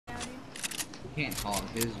can't talk.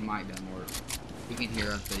 His mic doesn't work. He can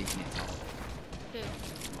hear us, but he can't talk.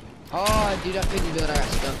 Oh, dude, I couldn't do it. I got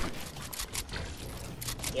stuck.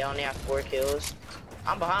 You only have 4 kills.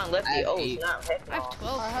 I'm behind Lefty. Oh, snap. Heck no. I have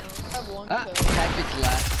 12 I kills. have 1 Ah, kill. Patrick's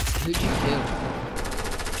last. Who'd you kill?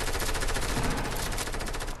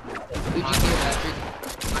 Who'd you kill, Patrick?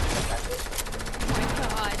 Oh my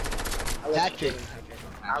god. Patrick.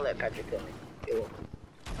 I'll let Patrick kill me. Kill him.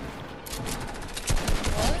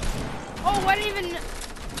 Oh, I didn't even.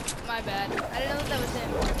 My bad. I didn't know that was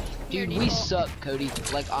him. Here, Dude, we default. suck, Cody.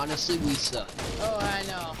 Like, honestly, we suck. Oh, I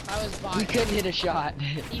know. I was We buying. couldn't hit a shot.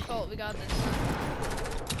 Default, we got this.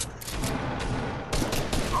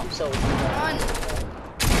 I'm so Run.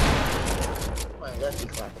 my Lefty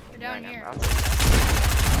clap. We're down here. I'm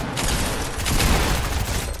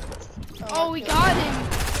Oh, we got him.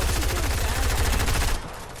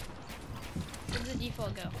 Where'd the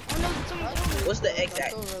default go? Oh no, someone killed me. What's the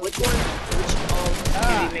exact? Which one? Which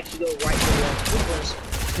security makes you go right to left? Which one's?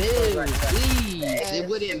 Build, Right, please. Yeah, It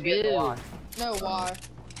wouldn't build. No, why?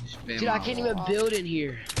 Dude, I can't even build in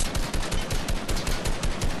here.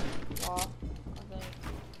 Why?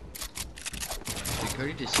 Did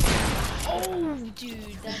Cody just Oh, dude,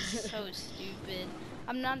 that's so stupid.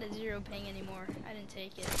 I'm not at 0 ping anymore. I didn't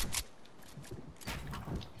take it.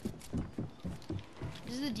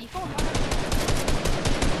 This is the default.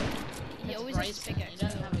 He always has a pickaxe. He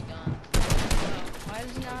doesn't have a gun. Oh, why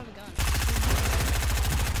does he not have a gun?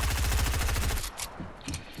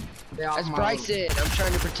 That's Bryson. I'm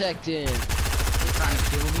trying to protect him. He's trying to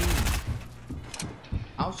kill me.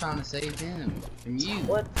 I was trying to save him from you.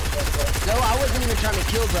 What? No, I wasn't even trying to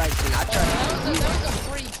kill Bryson. I tried to That kill was you. a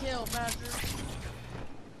free kill, Patrick.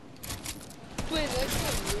 Wait, that's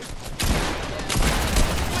not you.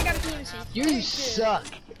 Oh my god, I can't even see. You suck.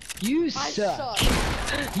 You I suck.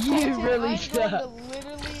 suck. You really I'm going to suck.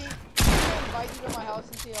 literally invite you to my house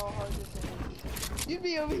and see how hard this is. You'd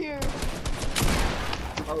be over here.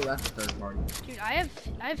 Oh, that's the third party. Dude, I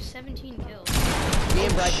have 17 kills. Me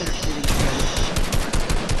and Bryson are shooting together.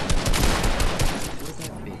 What's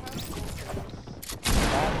that be?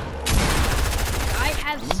 I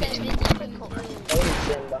have 17 kills. Cody's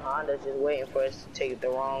sitting behind us, just waiting for us to take the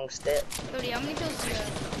wrong step. Cody, how many kills do you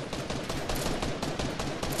have?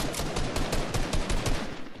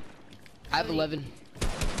 I have 11.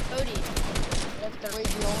 Cody. Wait,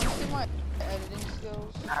 you only see my editing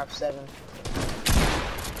skills? I have 7.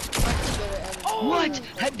 I'm actually good at editing. Oh! What?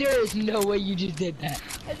 There is no way you just did that.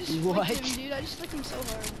 I just What? flicked him, dude. I just flicked him so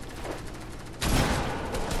hard.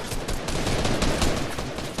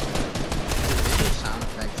 Sound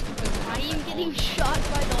effects because I am getting shot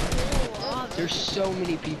by the whole lobby. There's so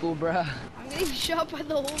many people, bruh. I'm getting shot by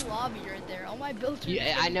the whole lobby right there. All my builds are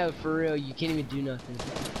Yeah, I know, for real. You can't even do nothing.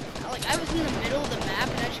 Like, I was in the middle of the map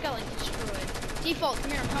and I just got, like, destroyed. Default,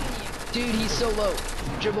 come here, I'm coming to you. Dude, he's so low.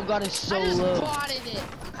 Dribble God is so I just low. botted it.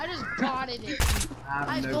 I just botted it.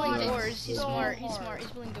 He's no building clue. doors. He's So smart. He's hard. smart.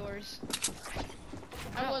 He's building doors.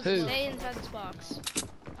 I was Who? Stay inside this box.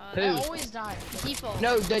 Who? I always die. Default.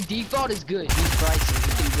 No, the default is good. He's Bryson.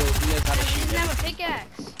 He can build. He knows how to He shoot. doesn't have a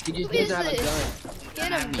pickaxe. He just Who is doesn't have a this? gun.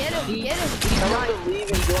 Get him, get him, He- get him. He's Tell not. him to leave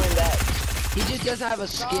and join back. He just doesn't have a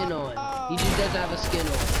skin on. He just doesn't have a skin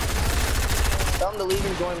on. Tell him to leave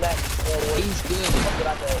and join back. He's good. That's what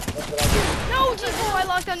I did. That's what I did. No, default, I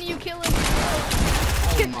locked on you, kill him.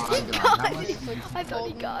 Oh He my god. got How him. much? I thought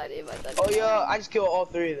he got him. I thought Oh he got yeah, him. I just killed all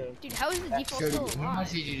 3 of them. Dude, how is the default Cody, still how much alive?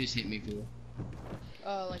 did you just hit me for?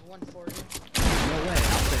 Like 140. No way.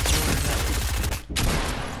 I'll bet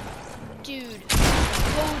Dude,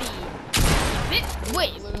 Cody.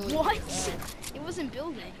 Wait, Literally, what? It wasn't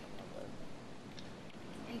building.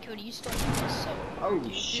 And Cody, you still have so. Oh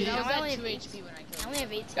Dude, shit. I was I only at have 2 eight. HP when I I killed only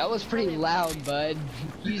have 18. That was pretty loud, bud.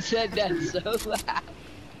 You said that so loud.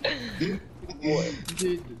 What?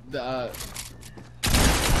 Dude, the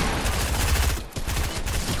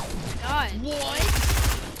God. What?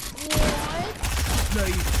 no,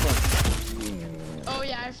 you fuck. Oh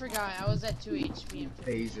yeah, I forgot. I was at 2 HP and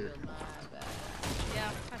Phaser. my bad.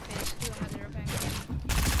 Yeah, I faced. You don't have 0 ping.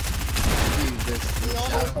 Dude, this.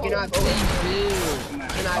 Can I please build?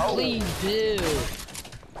 Can I please build?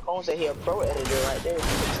 Cone said he a pro editor right there.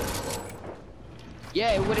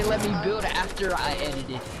 Yeah, it wouldn't let me build after I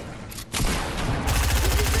edited.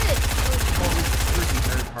 What is this? Freaking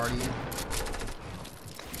third party.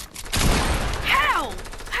 How?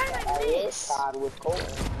 How did I I was miss? tied with Cole.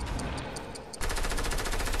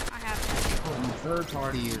 I have to. Oh, third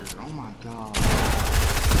partiers. Oh my god.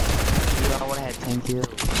 Dude, I would've had 10 kills.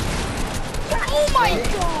 Oh my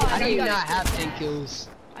god! I do got not it. have 10 kills.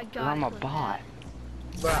 I got I'm a it with bot.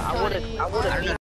 that. Bro, I would've